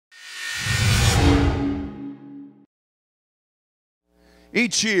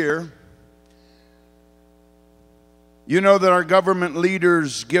Each year, you know that our government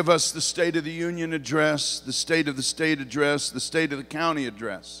leaders give us the State of the Union address, the State of the State address, the State of the County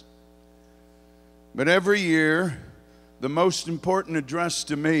address. But every year, the most important address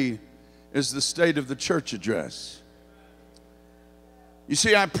to me is the State of the Church address. You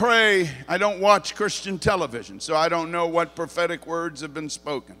see, I pray, I don't watch Christian television, so I don't know what prophetic words have been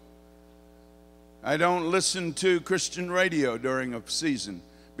spoken. I don't listen to Christian radio during a season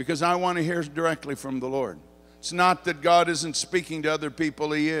because I want to hear directly from the Lord. It's not that God isn't speaking to other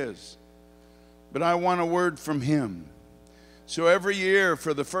people, He is. But I want a word from Him. So every year,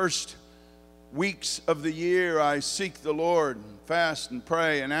 for the first weeks of the year, I seek the Lord, fast and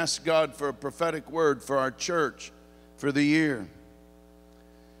pray, and ask God for a prophetic word for our church for the year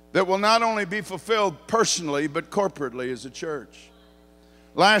that will not only be fulfilled personally, but corporately as a church.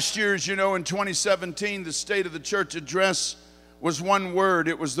 Last year, as you know, in 2017, the State of the Church address was one word.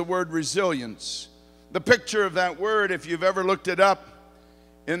 It was the word resilience. The picture of that word, if you've ever looked it up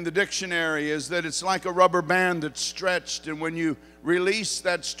in the dictionary, is that it's like a rubber band that's stretched, and when you release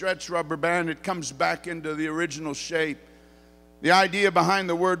that stretched rubber band, it comes back into the original shape. The idea behind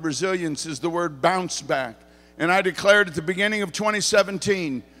the word resilience is the word bounce back. And I declared at the beginning of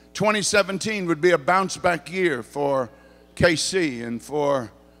 2017 would be a bounce back year for KC and for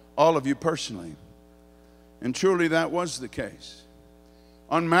all of you personally. And truly that was the case.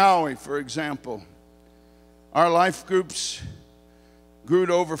 On Maui, for example, our life groups grew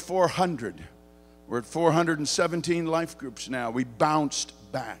to over 400. We're at 417 life groups now. We bounced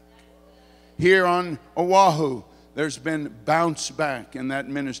back. Here on Oahu, there's been bounce back in that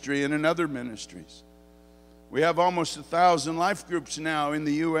ministry and in other ministries. We have almost 1,000 life groups now in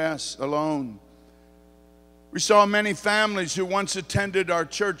the U.S. alone. We saw many families who once attended our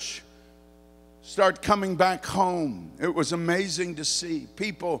church start coming back home. It was amazing to see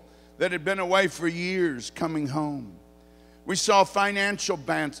people that had been away for years coming home. We saw financial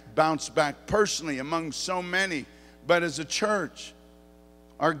bounce back personally among so many, but as a church,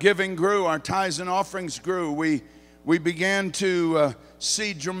 our giving grew, our tithes and offerings grew. We began to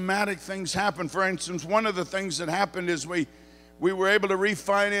see dramatic things happen. For instance, one of the things that happened is we were able to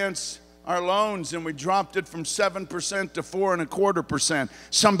refinance our loans, and we dropped it from 7% to 4.25%.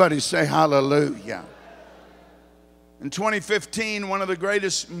 Somebody say hallelujah. In 2015, one of the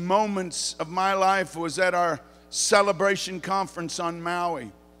greatest moments of my life was at our celebration conference on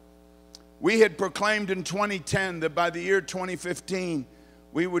Maui. We had proclaimed in 2010 that by the year 2015,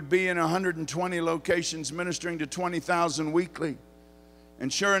 we would be in 120 locations ministering to 20,000 weekly.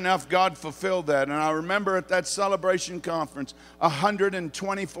 And sure enough, God fulfilled that. And I remember at that celebration conference,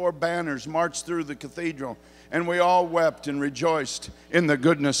 124 banners marched through the cathedral, and we all wept and rejoiced in the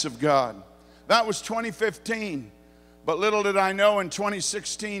goodness of God. That was 2015. But little did I know in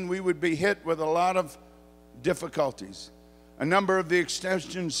 2016 we would be hit with a lot of difficulties. A number of the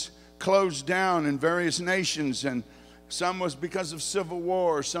extensions closed down in various nations, and some was because of civil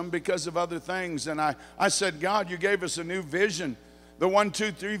war, some because of other things. And I said, God, you gave us a new vision. The 1,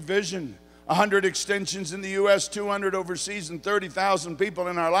 2, 3 vision, 100 extensions in the U.S., 200 overseas, and 30,000 people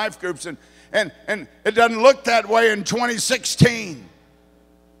in our life groups. And it doesn't look that way in 2016.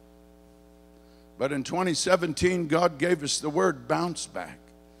 But in 2017, God gave us the word bounce back.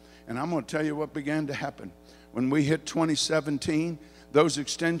 And I'm going to tell you what began to happen. When we hit 2017, those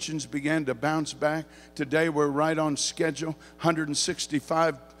extensions began to bounce back. Today, we're right on schedule,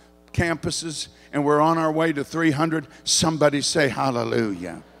 165 campuses, and we're on our way to 300. Somebody say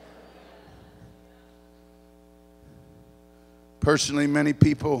hallelujah. Personally, many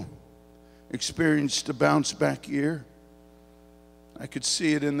people experienced a bounce back year. I could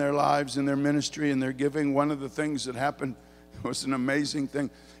see it in their lives, in their ministry, in their giving. One of the things that happened was an amazing thing.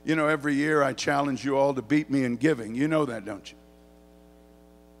 You know, every year I challenge you all to beat me in giving. You know that, don't you?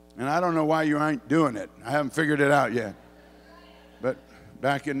 And I don't know why you ain't doing it. I haven't figured it out yet. But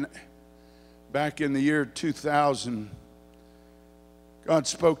back in the year 2000, God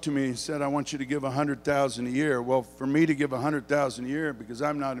spoke to me and said, I want you to give $100,000 a year. Well, for me to give $100,000 a year, because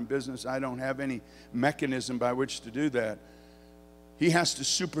I'm not in business, I don't have any mechanism by which to do that. He has to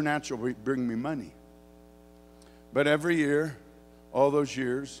supernaturally bring me money. But every year, all those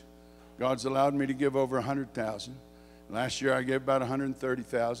years, God's allowed me to give over $100,000. Last year I gave about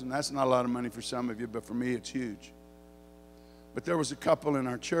 $130,000. That's not a lot of money for some of you, but for me it's huge. But there was a couple in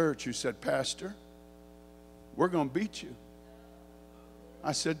our church who said, Pastor, we're going to beat you.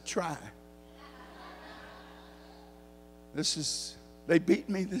 I said, try. They beat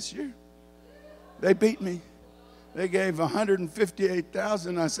me this year. They beat me. They gave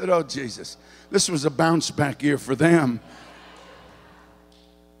 $158,000. I said, oh, Jesus, this was a bounce back year for them.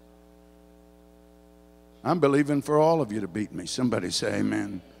 I'm believing for all of you to beat me. Somebody say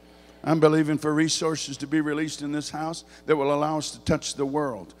amen. I'm believing for resources to be released in this house that will allow us to touch the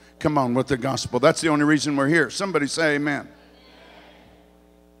world. Come on, with the gospel. That's the only reason we're here. Somebody say amen.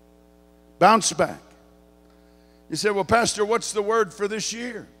 Bounce back. You say, well, Pastor, what's the word for this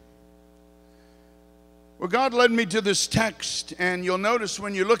year? Well, God led me to this text, and you'll notice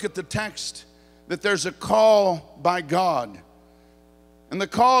when you look at the text that there's a call by God. And the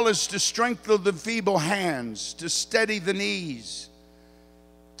call is to strengthen the feeble hands, to steady the knees,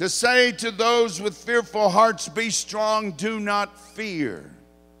 to say to those with fearful hearts, be strong, do not fear.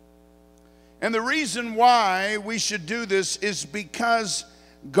 And the reason why we should do this is because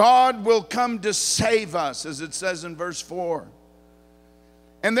God will come to save us, as it says in verse 4.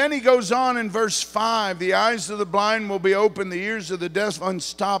 And then he goes on in verse 5, the eyes of the blind will be open, the ears of the deaf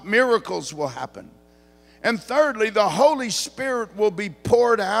unstopped, miracles will happen. And thirdly, the Holy Spirit will be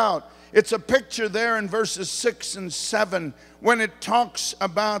poured out. It's a picture there in verses 6 and 7 when it talks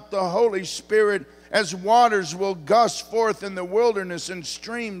about the Holy Spirit as waters will gush forth in the wilderness and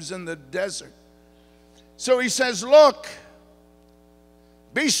streams in the desert. So he says, look,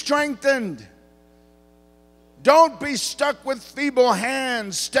 be strengthened. Don't be stuck with feeble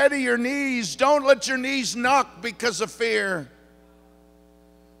hands. Steady your knees. Don't let your knees knock because of fear.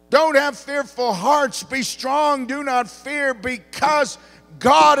 Don't have fearful hearts. Be strong. Do not fear, because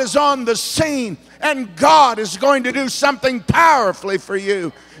God is on the scene and God is going to do something powerfully for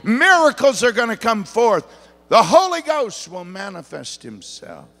you. Miracles are going to come forth. The Holy Ghost will manifest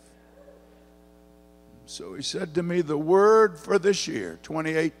himself. So he said to me, the word for this year,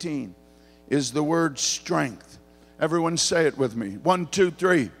 2018, is the word strength. Everyone say it with me. 1, 2,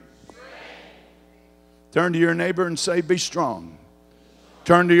 3. Strength. Turn to your neighbor and say, be strong.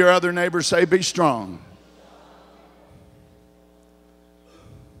 Turn to your other neighbor, say, be strong.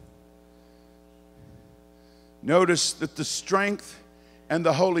 Notice that the strength and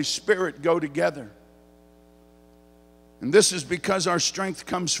the Holy Spirit go together. And this is because our strength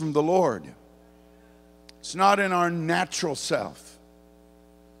comes from the Lord. It's not in our natural self.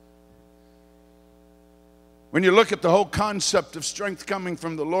 When you look at the whole concept of strength coming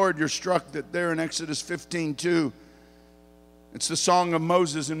from the Lord, you're struck that there in Exodus 15:2, it's the song of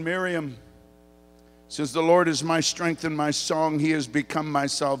Moses and Miriam. It says, the Lord is my strength and my song. He has become my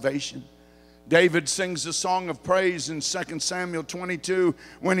salvation. David sings a song of praise in 2 Samuel 22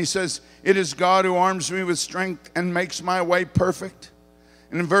 when he says, it is God who arms me with strength and makes my way perfect.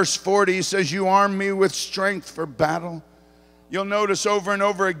 And in verse 40 he says, you arm me with strength for battle. You'll notice over and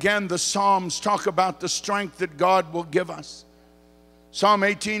over again the Psalms talk about the strength that God will give us. Psalm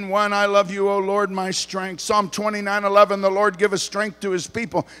 18:1, I love you, O Lord, my strength. Psalm 29:11, the Lord giveth strength to his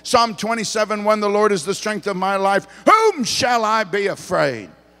people. Psalm 27:1, the Lord is the strength of my life. Whom shall I be afraid?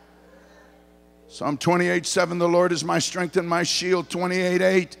 Psalm 28:7, the Lord is my strength and my shield.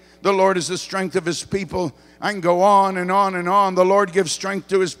 28:8, the Lord is the strength of his people. I can go on and on and on. The Lord gives strength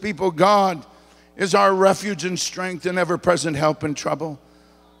to his people. God is our refuge and strength and ever-present help in trouble.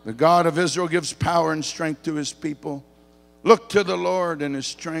 The God of Israel gives power and strength to his people. Look to the Lord and his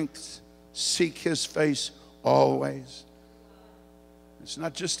strength. Seek his face always. It's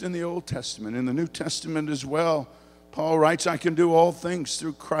not just in the Old Testament, in the New Testament as well. Paul writes, I can do all things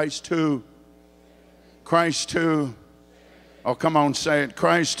through Christ who? Christ who? Oh, come on, say it.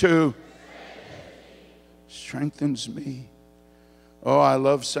 Christ who? Strengthens me. Oh, I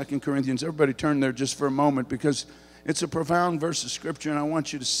love 2 Corinthians. Everybody turn there just for a moment, because it's a profound verse of Scripture and I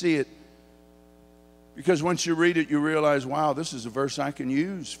want you to see it. Because once you read it, you realize, wow, this is a verse I can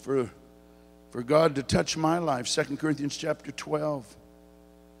use for God to touch my life. 2 Corinthians chapter 12.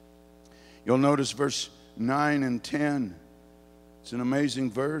 You'll notice verse 9 and 10. It's an amazing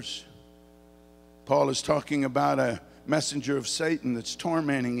verse. Paul is talking about a messenger of Satan that's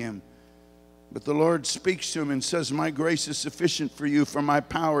tormenting him. But the Lord speaks to him and says, my grace is sufficient for you, for my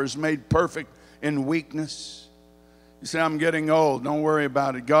power is made perfect in weakness. You say, I'm getting old. Don't worry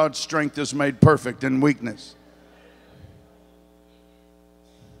about it. God's strength is made perfect in weakness.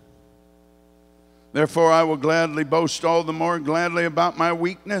 Therefore, I will gladly boast all the more gladly about my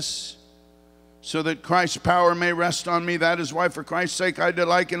weakness, so that Christ's power may rest on me. That is why for Christ's sake I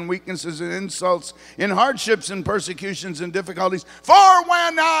delight in weaknesses and insults, in hardships and persecutions and difficulties. For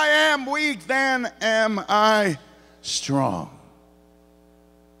when I am weak, then am I strong.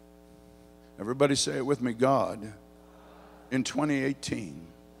 Everybody say it with me. God in 2018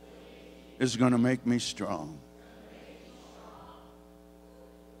 is going to make me strong.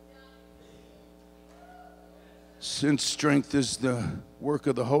 Since strength is the work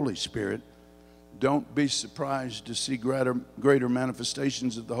of the Holy Spirit, don't be surprised to see greater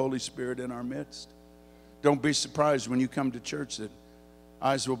manifestations of the Holy Spirit in our midst. Don't be surprised when you come to church that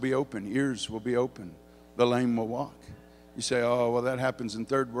eyes will be open, ears will be open, the lame will walk. You say, oh, well, that happens in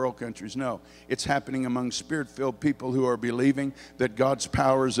third world countries. No, it's happening among spirit-filled people who are believing that God's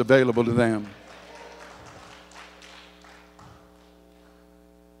power is available to them.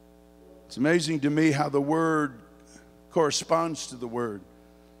 It's amazing to me how the Word corresponds to the Word.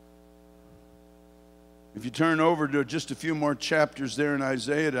 If you turn over to just a few more chapters there in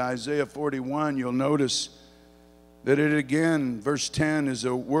Isaiah, to Isaiah 41, you'll notice that it again, verse 10, is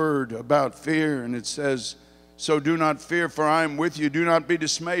a word about fear, and it says, so do not fear, for I am with you. Do not be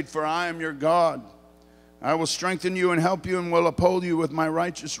dismayed, for I am your God. I will strengthen you and help you and will uphold you with my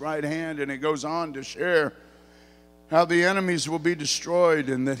righteous right hand. And it goes on to share how the enemies will be destroyed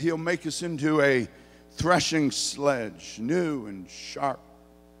and that he'll make us into a threshing sledge, new and sharp.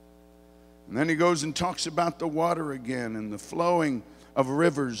 And then he goes and talks about the water again and the flowing of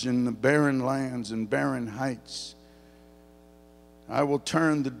rivers in the barren lands and barren heights. I will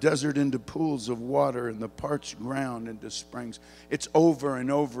turn the desert into pools of water and the parched ground into springs. It's over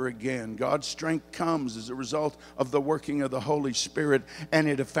and over again. God's strength comes as a result of the working of the Holy Spirit, and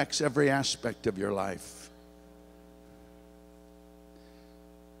it affects every aspect of your life.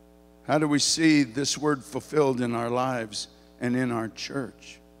 How do we see this word fulfilled in our lives and in our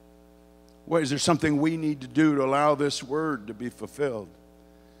church? What, is there something we need to do to allow this word to be fulfilled?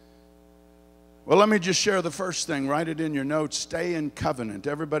 Well, let me just share the first thing. Write it in your notes. Stay in covenant.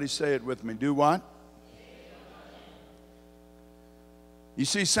 Everybody say it with me. Do what? You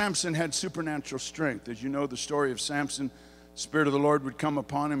see, Samson had supernatural strength. As you know the story of Samson, the Spirit of the Lord would come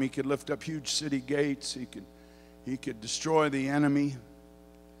upon him. He could lift up huge city gates. He could destroy the enemy.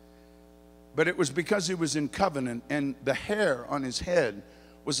 But it was because he was in covenant, and the hair on his head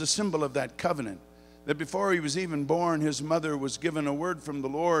was a symbol of that covenant. That before he was even born, his mother was given a word from the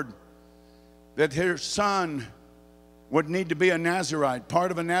Lord that her son would need to be a Nazirite.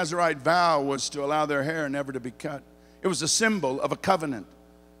 Part of a Nazirite vow was to allow their hair never to be cut. It was a symbol of a covenant.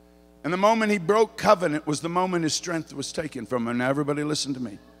 And the moment he broke covenant was the moment his strength was taken from him. Now everybody listen to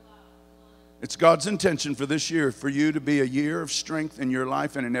me. It's God's intention for this year for you to be a year of strength in your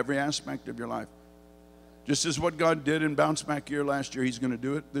life and in every aspect of your life. Just as what God did in Bounce Back Year last year, he's going to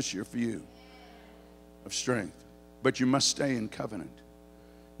do it this year for you, of strength. But you must stay in covenant.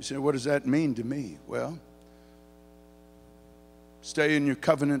 You say, what does that mean to me? Well, stay in your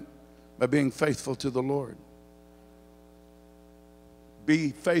covenant by being faithful to the Lord. Be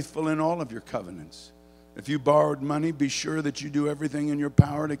faithful in all of your covenants. If you borrowed money, be sure that you do everything in your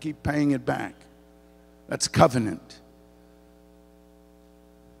power to keep paying it back. That's covenant.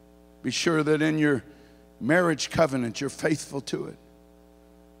 Be sure that in your marriage covenant, you're faithful to it.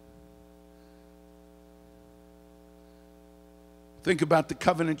 Think about the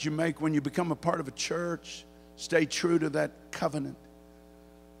covenant you make when you become a part of a church. Stay true to that covenant.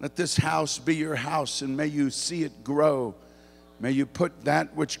 Let this house be your house, and may you see it grow. May you put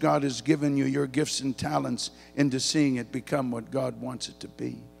that which God has given you, your gifts and talents, into seeing it become what God wants it to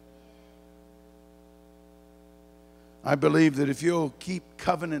be. I believe that if you'll keep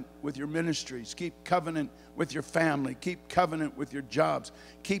covenant with your ministries, keep covenant with your family, keep covenant with your jobs,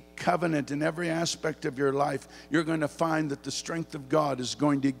 keep covenant in every aspect of your life, you're going to find that the strength of God is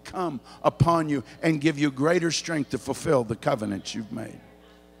going to come upon you and give you greater strength to fulfill the covenants you've made.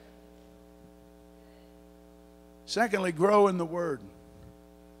 Secondly, grow in the Word.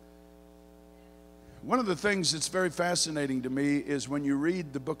 One of the things that's very fascinating to me is when you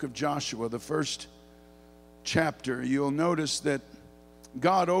read the book of Joshua, the first chapter, you'll notice that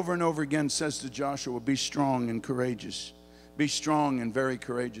God over and over again says to Joshua, be strong and courageous. Be strong and very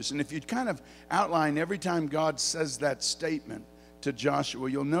courageous. And if you kind of outline every time God says that statement to Joshua,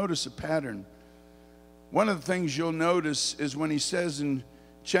 you'll notice a pattern. One of the things you'll notice is when he says in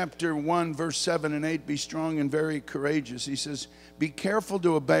chapter 1, verse 7 and 8, be strong and very courageous. He says, be careful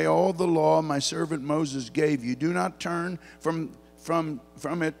to obey all the law my servant Moses gave you. Do not turn from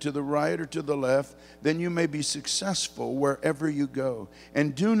it to the right or to the left, then you may be successful wherever you go.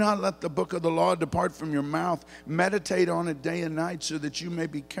 And do not let the book of the law depart from your mouth. Meditate on it day and night so that you may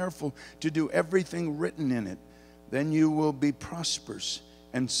be careful to do everything written in it. Then you will be prosperous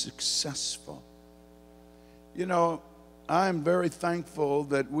and successful. You know, I'm very thankful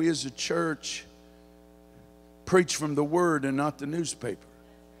that we as a church preach from the Word and not the newspaper.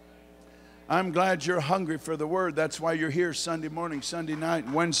 I'm glad you're hungry for the Word. That's why you're here Sunday morning, Sunday night,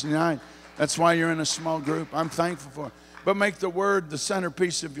 and Wednesday night. That's why you're in a small group. I'm thankful for it. But make the Word the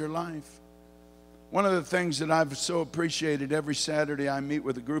centerpiece of your life. One of the things that I've so appreciated, every Saturday I meet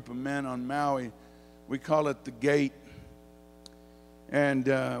with a group of men on Maui. We call it the Gate.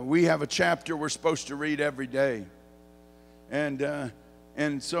 And we have a chapter we're supposed to read every day.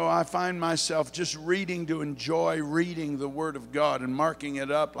 And so I find myself just reading to enjoy reading the Word of God and marking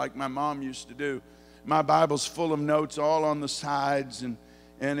it up like my mom used to do. My Bible's full of notes all on the sides, and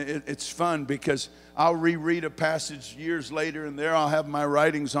it's fun because I'll reread a passage years later, and there I'll have my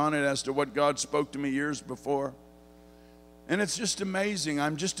writings on it as to what God spoke to me years before. And it's just amazing.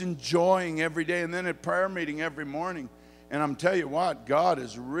 I'm just enjoying every day. And then at prayer meeting every morning, and I'm telling you what, God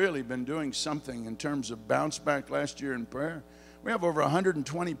has really been doing something in terms of bounce back last year in prayer. We have over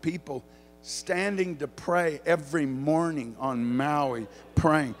 120 people standing to pray every morning on Maui,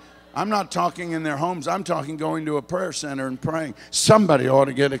 praying. I'm not talking in their homes. I'm talking going to a prayer center and praying. Somebody ought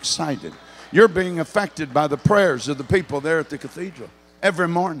to get excited. You're being affected by the prayers of the people there at the cathedral every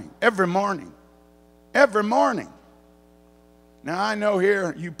morning, every morning, every morning. Now, I know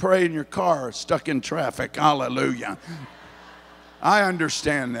here you pray in your car stuck in traffic. Hallelujah. I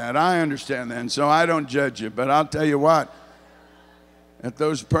understand that. I understand that. And so I don't judge you. But I'll tell you what, at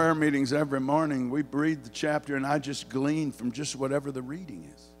those prayer meetings every morning, we read the chapter and I just glean from just whatever the reading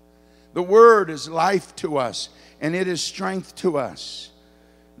is. The Word is life to us, and it is strength to us.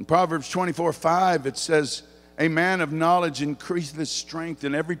 In Proverbs 24:5, it says, a man of knowledge increaseth strength.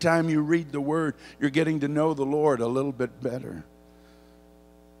 And every time you read the Word, you're getting to know the Lord a little bit better.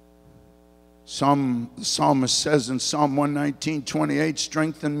 The psalmist says in Psalm 119:28,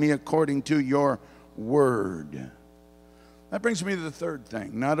 strengthen me according to your Word. That brings me to the third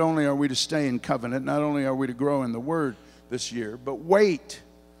thing. Not only are we to stay in covenant, not only are we to grow in the Word this year, but wait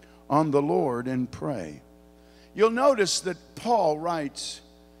on the Lord and pray. You'll notice that Paul writes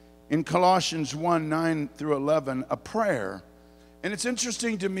in Colossians 1:9-11 a prayer. And it's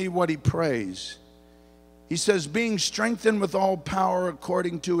interesting to me what he prays. He says, being strengthened with all power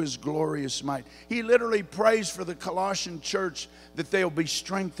according to his glorious might. He literally prays for the Colossian church that they'll be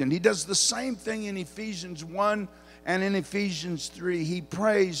strengthened. He does the same thing in Ephesians 1 and in Ephesians 3. He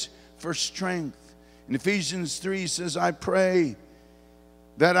prays for strength. In Ephesians 3 he says, I pray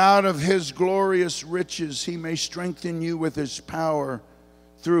that out of his glorious riches he may strengthen you with his power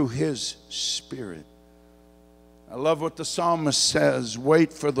through his Spirit. I love what the psalmist says,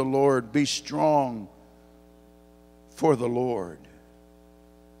 wait for the Lord, be strong for the Lord.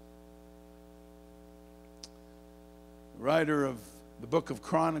 The writer of the book of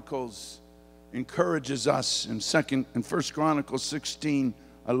Chronicles encourages us in 1 Chronicles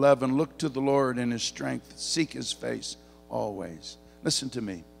 16:11, look to the Lord in his strength, seek his face always. Listen to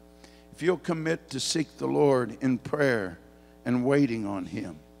me. If you'll commit to seek the Lord in prayer and waiting on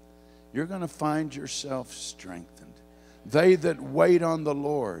him, you're going to find yourself strengthened. They that wait on the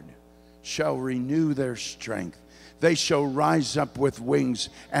Lord shall renew their strength. They shall rise up with wings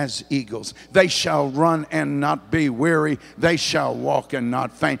as eagles. They shall run and not be weary. They shall walk and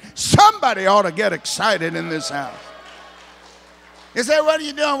not faint. Somebody ought to get excited in this house. You say, what are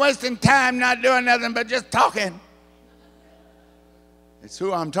you doing, wasting time, not doing nothing but just talking? It's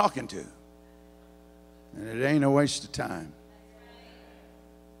who I'm talking to. And it ain't a waste of time.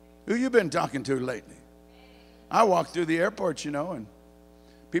 Who you been talking to lately? I walk through the airport, you know, and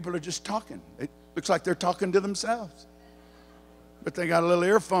people are just talking. It looks like they're talking to themselves. But they got a little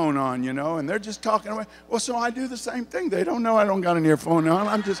earphone on, you know, and they're just talking away. Well, so I do the same thing. They don't know I don't got an earphone on.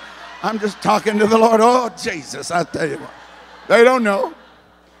 I'm just talking to the Lord. Oh, Jesus, I tell you what. They don't know.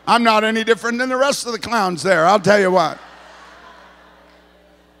 I'm not any different than the rest of the clowns there. I'll tell you what.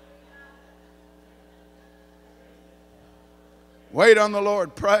 Wait on the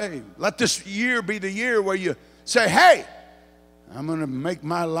Lord, pray. Let this year be the year where you say, hey, I'm going to make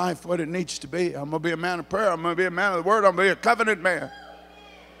my life what it needs to be. I'm going to be a man of prayer. I'm going to be a man of the Word. I'm going to be a covenant man.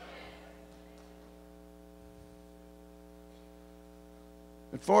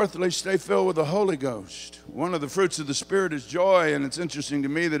 And fourthly, stay filled with the Holy Ghost. One of the fruits of the Spirit is joy, and it's interesting to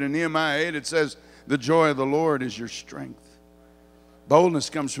me that in Nehemiah 8 it says, the joy of the Lord is your strength. Boldness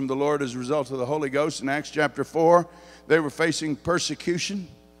comes from the Lord as a result of the Holy Ghost. In Acts chapter 4, they were facing persecution,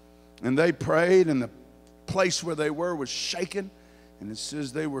 and they prayed, and the place where they were was shaken, and it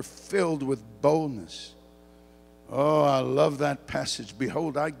says they were filled with boldness. Oh, I love that passage.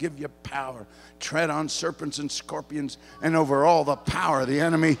 Behold, I give you power. Tread on serpents and scorpions and over all the power of the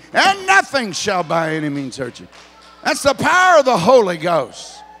enemy, and nothing shall by any means hurt you. That's the power of the Holy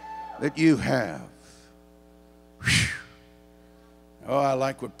Ghost that you have. Whew. Oh, I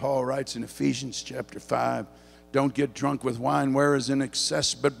like what Paul writes in Ephesians chapter 5. Don't get drunk with wine, whereas in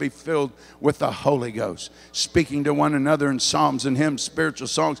excess, but be filled with the Holy Ghost, speaking to one another in psalms and hymns, spiritual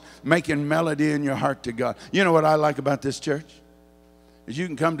songs, making melody in your heart to God. You know what I like about this church? is you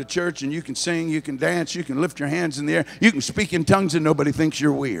can come to church and you can sing, you can dance, you can lift your hands in the air, you can speak in tongues and nobody thinks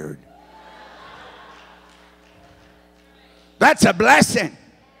you're weird. That's a blessing.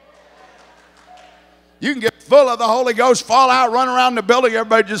 You can get full of the Holy Ghost, fall out, run around the building,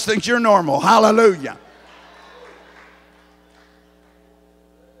 everybody just thinks you're normal. Hallelujah.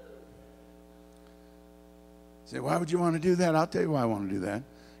 Say, why would you want to do that? I'll tell you why I want to do that.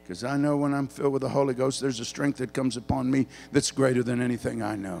 Because I know when I'm filled with the Holy Ghost, there's a strength that comes upon me that's greater than anything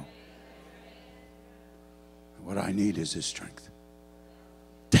I know. What I need is His strength.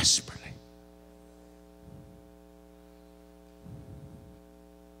 Desperately.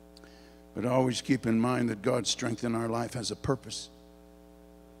 But always keep in mind that God's strength in our life has a purpose.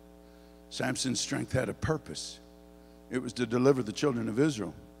 Samson's strength had a purpose. It was to deliver the children of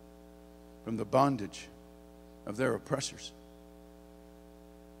Israel from the bondage of their oppressors.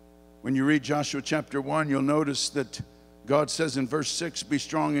 When you read Joshua chapter 1, you'll notice that God says in verse 6, be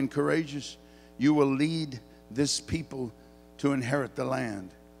strong and courageous. You will lead this people to inherit the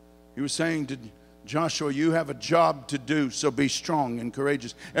land. He was saying to Joshua, you have a job to do, so be strong and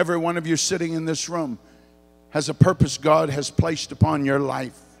courageous. Every one of you sitting in this room has a purpose God has placed upon your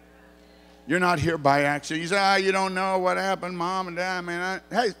life. You're not here by accident. You say, you don't know what happened, Mom and Dad.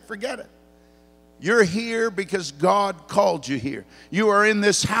 Hey, forget it. You're here because God called you here. You are in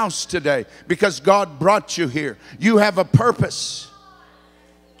this house today because God brought you here. You have a purpose.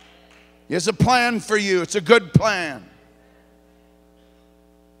 He has a plan for you. It's a good plan.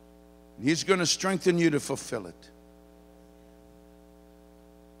 He's going to strengthen you to fulfill it.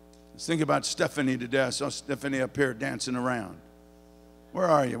 Let's think about Stephanie today. I saw Stephanie up here dancing around. Where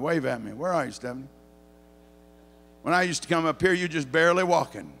are you? Wave at me. Where are you, Stephanie? When I used to come up here, you're just barely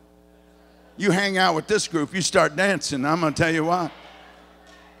walking. You hang out with this group, you start dancing. I'm going to tell you why.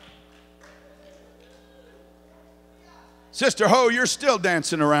 Sister Ho, you're still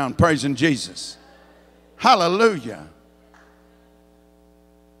dancing around praising Jesus. Hallelujah.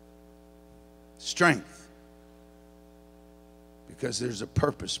 Strength. Because there's a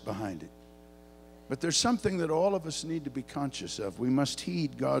purpose behind it. But there's something that all of us need to be conscious of. We must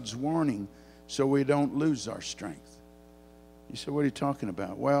heed God's warning so we don't lose our strength. You say, what are you talking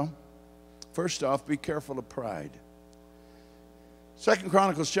about? Well, first off, be careful of pride. 2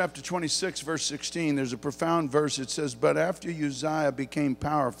 Chronicles chapter 26, verse 16, there's a profound verse. It says, but after Uzziah became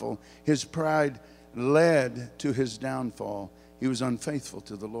powerful, his pride led to his downfall. He was unfaithful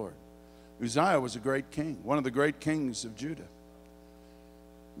to the Lord. Uzziah was a great king, one of the great kings of Judah.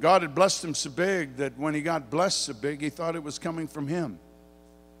 God had blessed him so big that when he got blessed so big, he thought it was coming from him.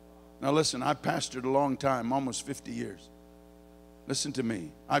 Now listen, I've pastored a long time, almost 50 years. Listen to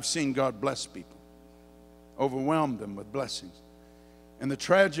me. I've seen God bless people, overwhelm them with blessings. And the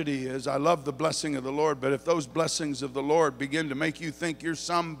tragedy is, I love the blessing of the Lord, but if those blessings of the Lord begin to make you think you're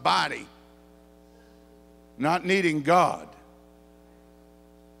somebody, not needing God,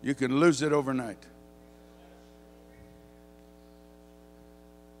 you can lose it overnight.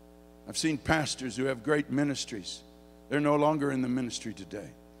 I've seen pastors who have great ministries. They're no longer in the ministry today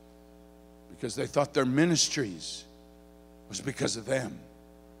because they thought their ministries was because of them.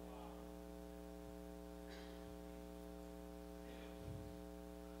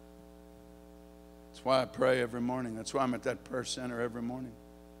 That's why I pray every morning. That's why I'm at that prayer center every morning.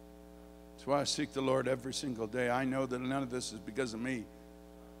 That's why I seek the Lord every single day. I know that none of this is because of me.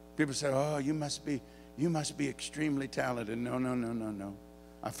 People say, oh, you must be extremely talented. No, no, no, no, no.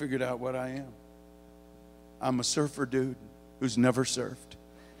 I figured out what I am. I'm a surfer dude who's never surfed.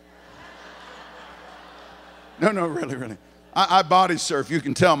 No, really. I body surf. You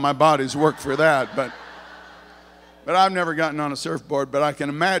can tell my body's worked for that. But I've never gotten on a surfboard, but I can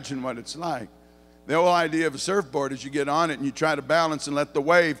imagine what it's like. The whole idea of a surfboard is you get on it and you try to balance and let the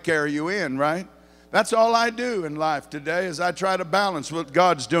wave carry you in, right? That's all I do in life today is I try to balance what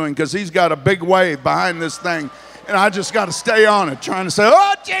God's doing because He's got a big wave behind this thing. And I just got to stay on it, trying to say,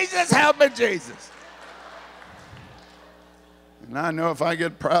 oh, Jesus, help me, Jesus. And I know if I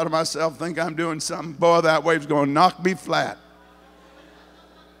get proud of myself, think I'm doing something, boy, that wave's going to knock me flat.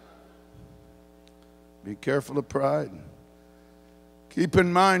 Be careful of pride. Keep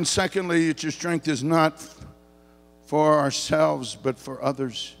in mind, secondly, that your strength is not for ourselves, but for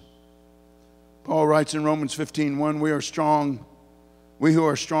others. Paul writes in Romans 15:1, we are strong. We who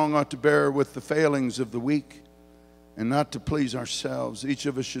are strong ought to bear with the failings of the weak and not to please ourselves. Each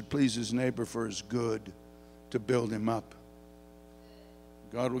of us should please his neighbor for his good, to build him up.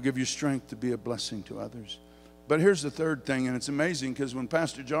 God will give you strength to be a blessing to others. But here's the third thing, and it's amazing because when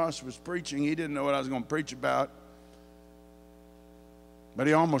Pastor Josh was preaching, he didn't know what I was going to preach about. But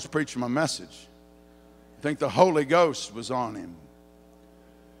he almost preached my message. I think the Holy Ghost was on him.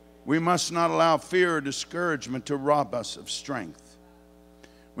 We must not allow fear or discouragement to rob us of strength.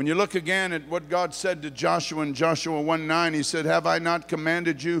 When you look again at what God said to Joshua in Joshua 1:9, he said, have I not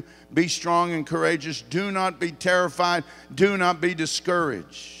commanded you, be strong and courageous, do not be terrified, do not be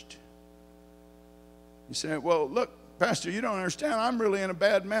discouraged. You say, well, look, Pastor, you don't understand, I'm really in a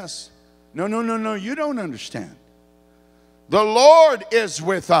bad mess. No, you don't understand. The Lord is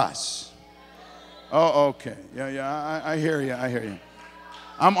with us. Oh, okay, yeah, I hear you,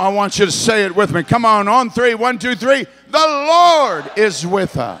 I want you to say it with me. Come on 3. 1, 2, 3. The Lord is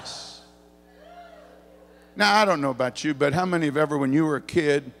with us. Now, I don't know about you, but how many of ever, when you were a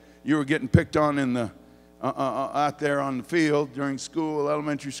kid, you were getting picked on in the out there on the field during school,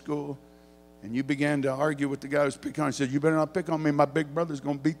 elementary school, and you began to argue with the guy who was picking on you? He said, you better not pick on me. My big brother's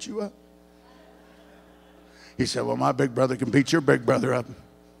going to beat you up. He said, well, my big brother can beat your big brother up.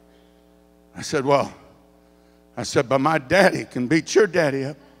 I said, but my daddy can beat your daddy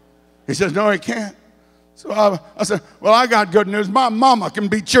up. He says, no, he can't. So I said, well, I got good news. My mama can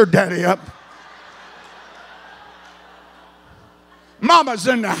beat your daddy up. Mama's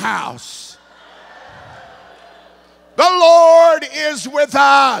in the house. The Lord is with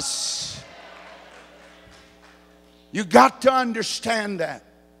us. You got to understand that.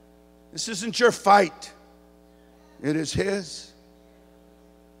 This isn't your fight. It is His.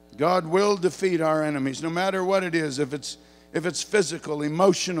 God will defeat our enemies, no matter what it is. If it's physical,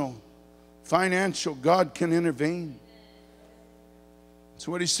 emotional, financial, God can intervene. That's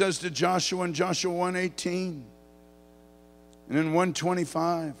what He says to Joshua in Joshua 1:18. And in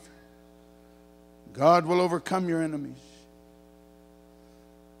 1:25, God will overcome your enemies.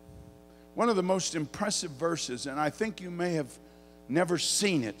 One of the most impressive verses, and I think you may have never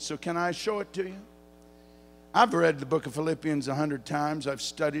seen it, so can I show it to you? I've read the book of Philippians 100 times. I've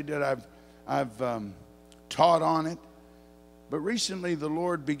studied it. I've taught on it. But recently the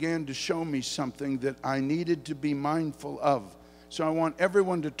Lord began to show me something that I needed to be mindful of. So I want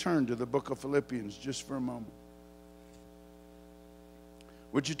everyone to turn to the book of Philippians just for a moment.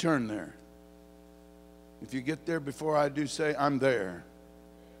 Would you turn there? If you get there before I do, say, I'm there.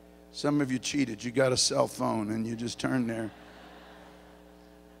 Some of you cheated. You got a cell phone and you just turned there.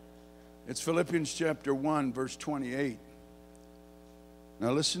 It's Philippians chapter 1, verse 28.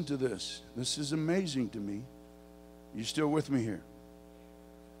 Now listen to this. This is amazing to me. You still with me here?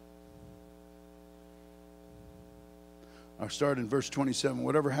 I'll start in verse 27.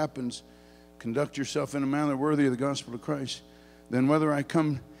 Whatever happens, conduct yourself in a manner worthy of the gospel of Christ. Then whether I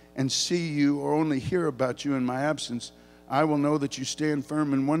come and see you or only hear about you in my absence, I will know that you stand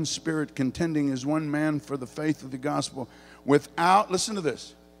firm in one spirit, contending as one man for the faith of the gospel, without, listen to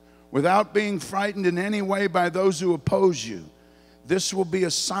this, without being frightened in any way by those who oppose you. This will be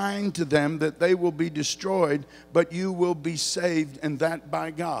a sign to them that they will be destroyed, but you will be saved, and that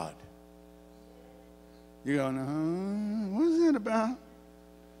by God. You're going, what's that about?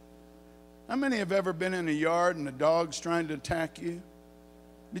 How many have ever been in a yard and a dog's trying to attack you?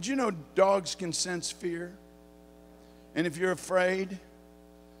 Did you know dogs can sense fear? And if you're afraid,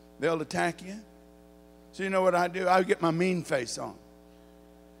 they'll attack you. So you know what I do? I get my mean face on.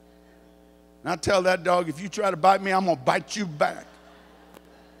 And I tell that dog, if you try to bite me, I'm going to bite you back.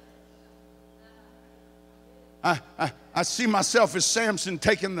 I see myself as Samson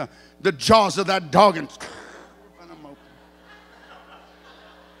taking the jaws of that dog and ripping them open.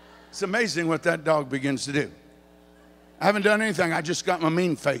 It's amazing what that dog begins to do. I haven't done anything. I just got my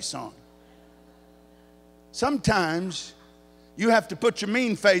mean face on. Sometimes you have to put your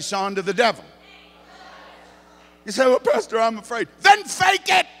mean face on to the devil. You say, well, Pastor, I'm afraid. Then fake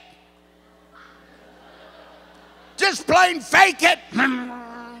it. Just plain fake it.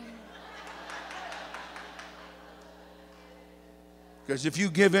 Because if you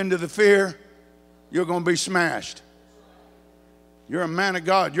give in to the fear, you're going to be smashed. You're a man of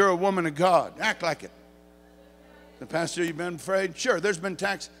God. You're a woman of God. Act like it. The pastor, you've been afraid? Sure, there's been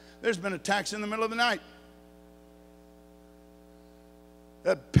attacks in the middle of the night.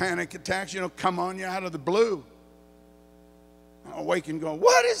 That panic attacks, come on you out of the blue. I awake and go,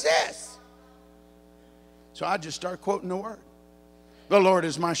 what is this? So I just start quoting the word. The Lord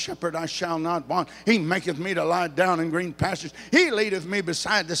is my shepherd, I shall not want. He maketh me to lie down in green pastures. He leadeth me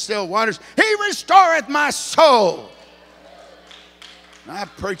beside the still waters. He restoreth my soul. And I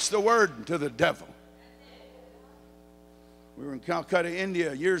preach the word to the devil. We were in Calcutta,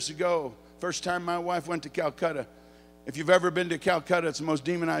 India years ago. First time my wife went to Calcutta. If you've ever been to Calcutta, it's the most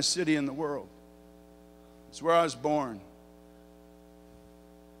demonized city in the world. It's where I was born.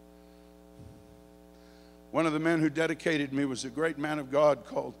 One of the men who dedicated me was a great man of God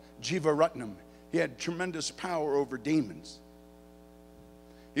called Jiva Ratnam. He had tremendous power over demons.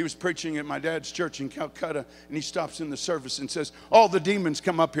 He was preaching at my dad's church in Calcutta, and he stops in the service and says, all the demons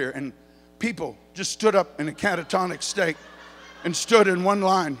come up here. And people just stood up in a catatonic state and stood in one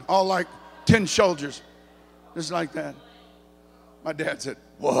line, all like 10 soldiers, just like that. My dad said,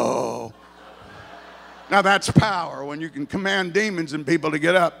 whoa. Now that's power, when you can command demons and people to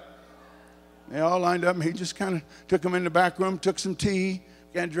get up. They all lined up, and he just kind of took them in the back room, took some tea,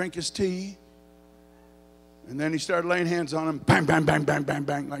 began to drink his tea. And then he started laying hands on them, bang, bang, bang, bang, bang,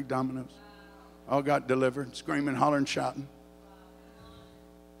 bang, like dominoes. All got delivered, screaming, hollering, shouting.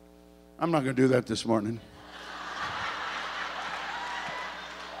 I'm not going to do that this morning.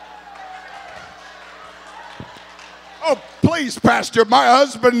 Oh, please, Pastor, my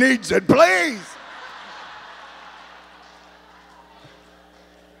husband needs it, please.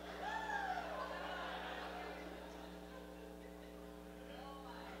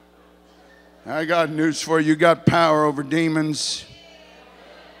 I got news for you. You got power over demons.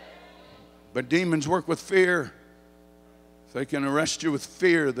 But demons work with fear. If they can arrest you with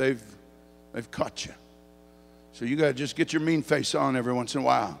fear, they've caught you. So you got to just get your mean face on every once in a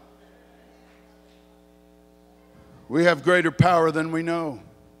while. We have greater power than we know.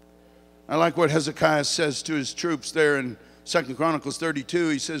 I like what Hezekiah says to his troops there in 2 Chronicles 32.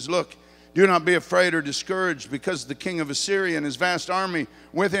 He says, look, do not be afraid or discouraged because the king of Assyria and his vast army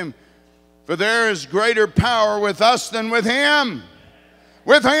with him. For there is greater power with us than with him.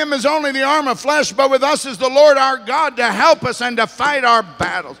 With him is only the arm of flesh, but with us is the Lord our God to help us and to fight our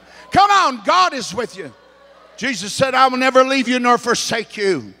battles. Come on, God is with you. Jesus said, I will never leave you nor forsake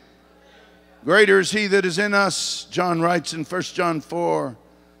you. Greater is he that is in us, John writes in 1 John 4,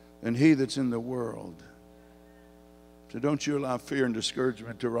 than he that's in the world. So don't you allow fear and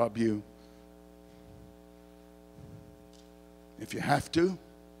discouragement to rob you. If you have to,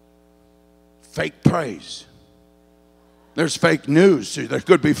 fake praise. There's fake news. See, there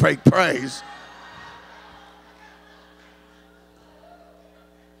could be fake praise.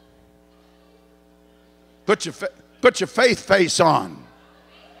 Put your faith face on.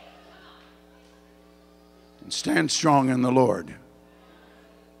 And stand strong in the Lord.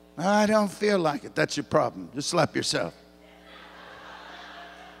 I don't feel like it. That's your problem. Just slap yourself.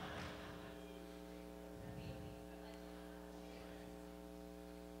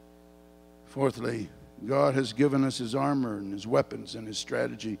 Fourthly, God has given us his armor and his weapons and his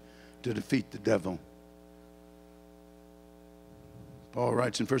strategy to defeat the devil. Paul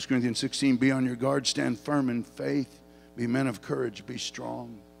writes in 1 Corinthians 16, be on your guard, stand firm in faith, be men of courage, be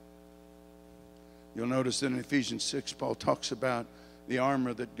strong. You'll notice that in Ephesians 6, Paul talks about the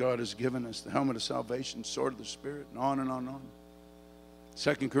armor that God has given us, the helmet of salvation, sword of the Spirit, and on and on and on.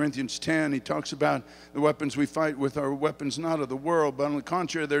 2 Corinthians 10, he talks about the weapons we fight with are weapons not of the world, but on the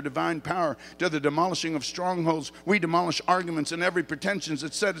contrary, they're divine power to the demolishing of strongholds. We demolish arguments and every pretension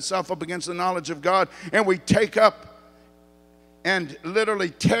that set itself up against the knowledge of God, and we take up and literally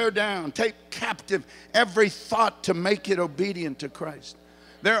tear down, take captive every thought to make it obedient to Christ.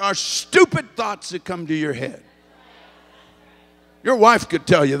 There are stupid thoughts that come to your head. Your wife could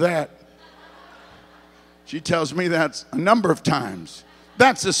tell you that. She tells me that a number of times.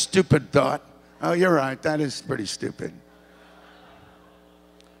 That's a stupid thought. Oh, you're right. That is pretty stupid.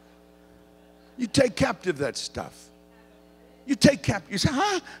 You take captive that stuff. You take captive. You say,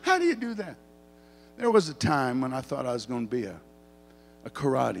 how do you do that? There was a time when I thought I was going to be a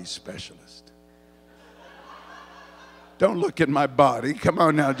karate specialist. Don't look at my body. Come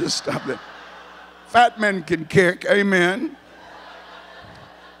on now, just stop it. Fat men can kick. Amen.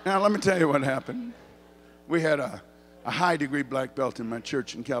 Now, let me tell you what happened. We had a high degree black belt in my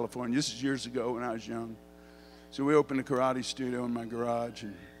church in California. This is years ago when I was young. So we opened a karate studio in my garage,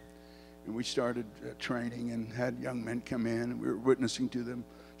 and we started training and had young men come in, and we were witnessing to them,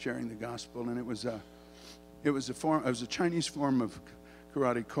 sharing the gospel. And it was a Chinese form of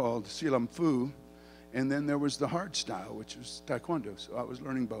karate called Silam Fu, and then there was the hard style, which was Taekwondo. So I was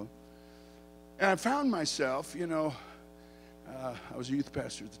learning both. And I found myself, I was a youth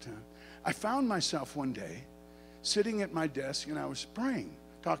pastor at the time. I found myself one day sitting at my desk, and I was praying,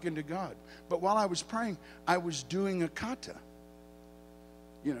 talking to God. But while I was praying, I was doing a kata.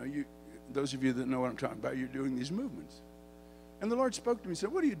 Those of you that know what I'm talking about, you're doing these movements. And the Lord spoke to me and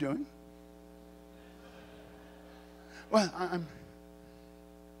said, what are you doing? Well,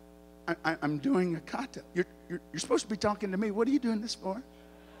 I'm doing a kata. You're supposed to be talking to me. What are you doing this for?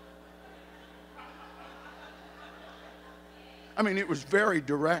 I mean, it was very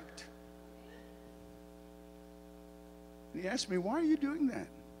direct. And he asked me, why are you doing that?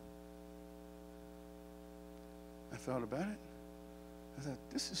 I thought about it. I thought,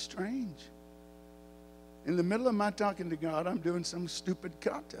 this is strange. In the middle of my talking to God, I'm doing some stupid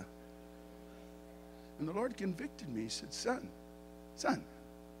kata. And the Lord convicted me. He said, son,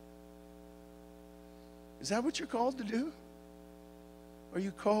 is that what you're called to do? Or are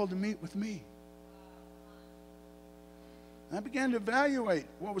you called to meet with me? And I began to evaluate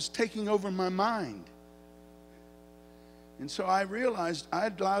what was taking over my mind. And so I realized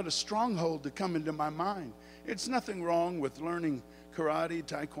I'd allowed a stronghold to come into my mind. It's nothing wrong with learning karate,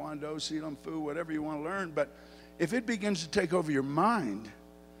 taekwondo, silam fu, whatever you want to learn. But if it begins to take over your mind,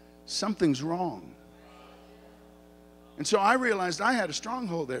 something's wrong. And so I realized I had a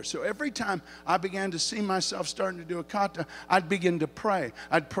stronghold there. So every time I began to see myself starting to do a kata, I'd begin to pray.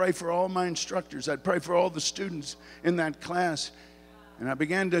 I'd pray for all my instructors. I'd pray for all the students in that class. And I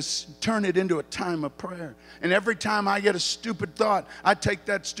began to turn it into a time of prayer. And every time I get a stupid thought, I take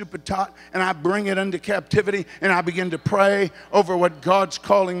that stupid thought and I bring it into captivity and I begin to pray over what God's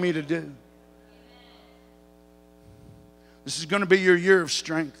calling me to do. This is going to be your year of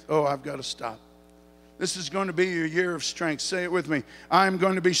strength. Oh, I've got to stop. This is going to be your year of strength. Say it with me. I'm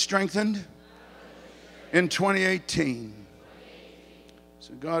going to be strengthened in 2018.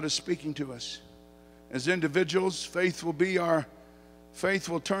 So God is speaking to us. As individuals, faith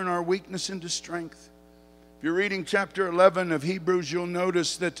will turn our weakness into strength. If you're reading chapter 11 of Hebrews, you'll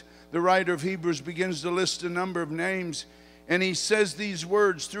notice that the writer of Hebrews begins to list a number of names. And he says these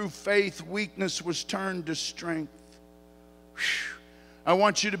words, through faith, weakness was turned to strength. Whew. I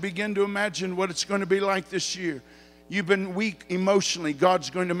want you to begin to imagine what it's going to be like this year. You've been weak emotionally. God's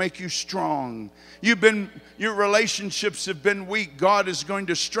going to make you strong. Your relationships have been weak. God is going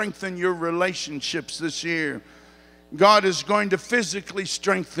to strengthen your relationships this year. God is going to physically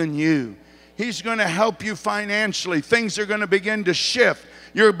strengthen you. He's going to help you financially. Things are going to begin to shift.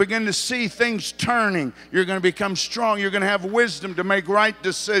 You're beginning to see things turning. You're going to become strong. You're going to have wisdom to make right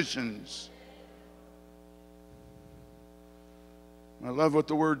decisions. I love what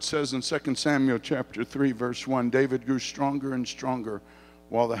the word says in 2 Samuel chapter 3, verse 1. David grew stronger and stronger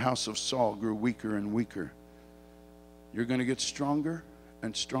while the house of Saul grew weaker and weaker. You're going to get stronger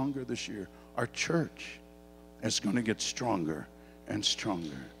and stronger this year. Our church is going to get stronger and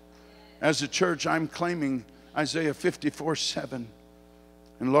stronger. As a church, I'm claiming Isaiah 54:7.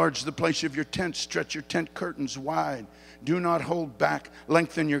 Enlarge the place of your tent. Stretch your tent curtains wide. Do not hold back.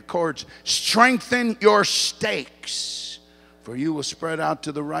 Lengthen your cords. Strengthen your stakes. For you will spread out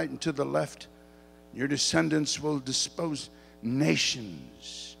to the right and to the left. Your descendants will dispose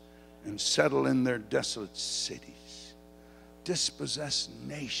nations and settle in their desolate cities. Dispossess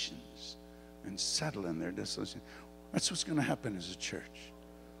nations and settle in their desolate cities. That's what's going to happen as a church.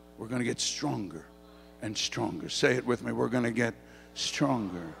 We're going to get stronger and stronger. Say it with me. We're going to get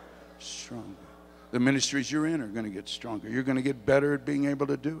stronger, stronger. The ministries you're in are going to get stronger. You're going to get better at being able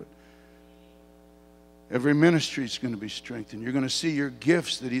to do it. Every ministry is going to be strengthened. You're going to see your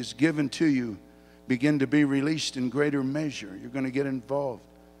gifts that He's given to you begin to be released in greater measure. You're going to get involved.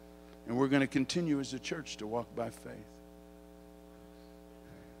 And we're going to continue as a church to walk by faith.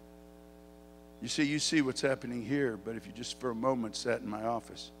 You see what's happening here, but if you just for a moment sat in my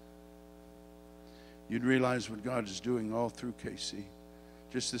office, you'd realize what God is doing all through KC.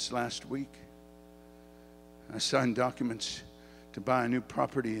 Just this last week, I signed documents to buy a new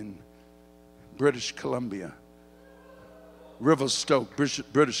property in British Columbia, Revelstoke,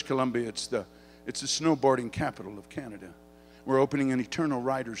 British Columbia. It's the snowboarding capital of Canada. We're opening an Eternal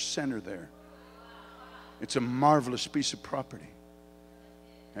Riders Center there. It's a marvelous piece of property.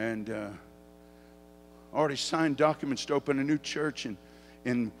 And already signed documents to open a new church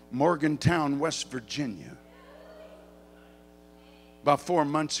in Morgantown, West Virginia. About 4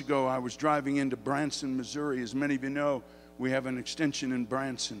 months ago, I was driving into Branson, Missouri. As many of you know, we have an extension in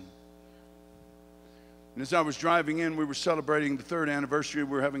Branson. And as I was driving in, we were celebrating the 3rd anniversary.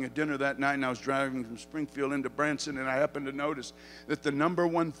 We were having a dinner that night, and I was driving from Springfield into Branson, and I happened to notice that the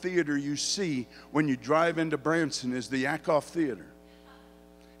 #1 theater you see when you drive into Branson is the Yakov Theater.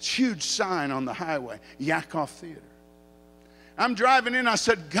 It's a huge sign on the highway, Yakov Theater. I'm driving in, I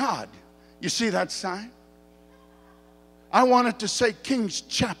said, God, you see that sign? I want it to say King's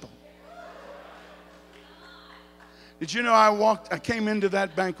Chapel. Did you know I came into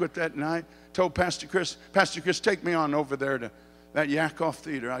that banquet that night, told Pastor Chris, take me on over there to that Yakov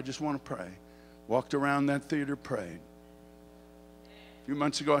Theater. I just want to pray. Walked around that theater, prayed. A few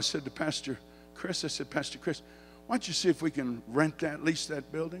months ago, I said to Pastor Chris, why don't you see if we can lease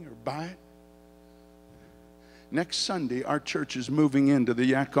that building or buy it? Next Sunday, our church is moving into the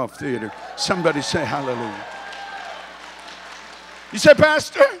Yakov Theater. Somebody say hallelujah. You say,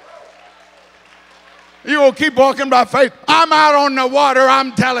 Pastor? You will keep walking by faith. I'm out on the water.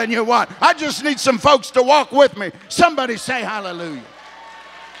 I'm telling you what. I just need some folks to walk with me. Somebody say hallelujah.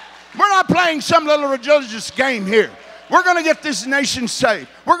 We're not playing some little religious game here. We're going to get this nation saved.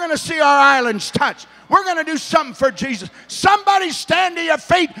 We're going to see our islands touched. We're going to do something for Jesus. Somebody stand to your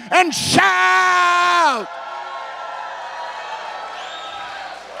feet and shout.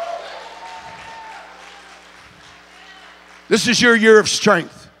 This is your year of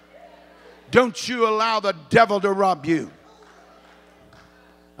strength. Don't you allow the devil to rob you.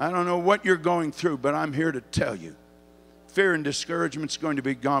 I don't know what you're going through, but I'm here to tell you. Fear and discouragement is going to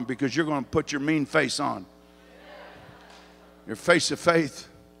be gone because you're going to put your mean face on. Your face of faith.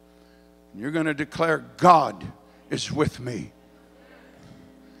 You're going to declare, God is with me.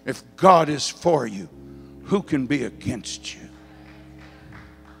 If God is for you, who can be against you?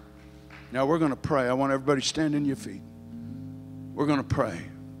 Now we're going to pray. I want everybody to stand on your feet. We're going to pray.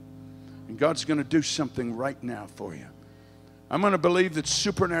 And God's going to do something right now for you. I'm going to believe that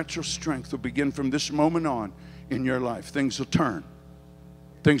supernatural strength will begin from this moment on in your life. Things will turn.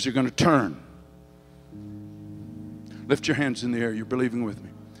 Things are going to turn. Lift your hands in the air. You're believing with me.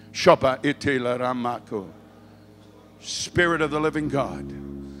 Spirit of the living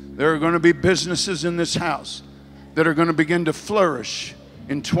God. There are going to be businesses in this house that are going to begin to flourish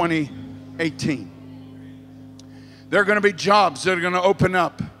in 2018. There are going to be jobs that are going to open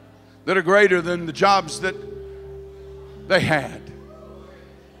up that are greater than the jobs that they had.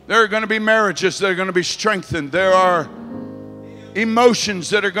 There are going to be marriages that are going to be strengthened. There are emotions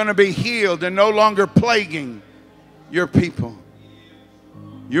that are going to be healed and no longer plaguing your people.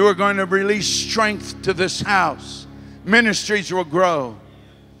 You are going to release strength to this house. Ministries will grow.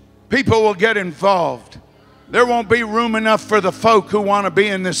 People will get involved. There won't be room enough for the folk who want to be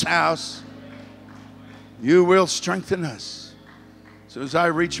in this house. You will strengthen us. So as I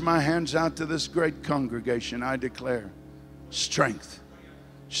reach my hands out to this great congregation, I declare strength,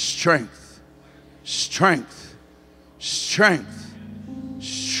 strength, strength, strength,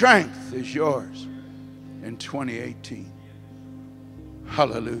 strength is yours in 2018.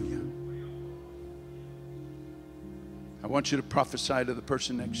 Hallelujah. I want you to prophesy to the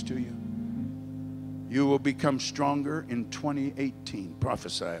person next to you. You will become stronger in 2018.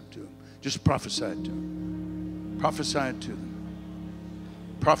 Prophesy it to them. Just prophesy it to them. Prophesy it to them.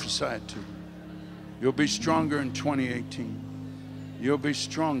 Prophesy it to them. You'll be stronger in 2018. You'll be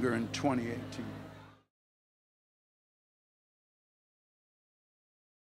stronger in 2018.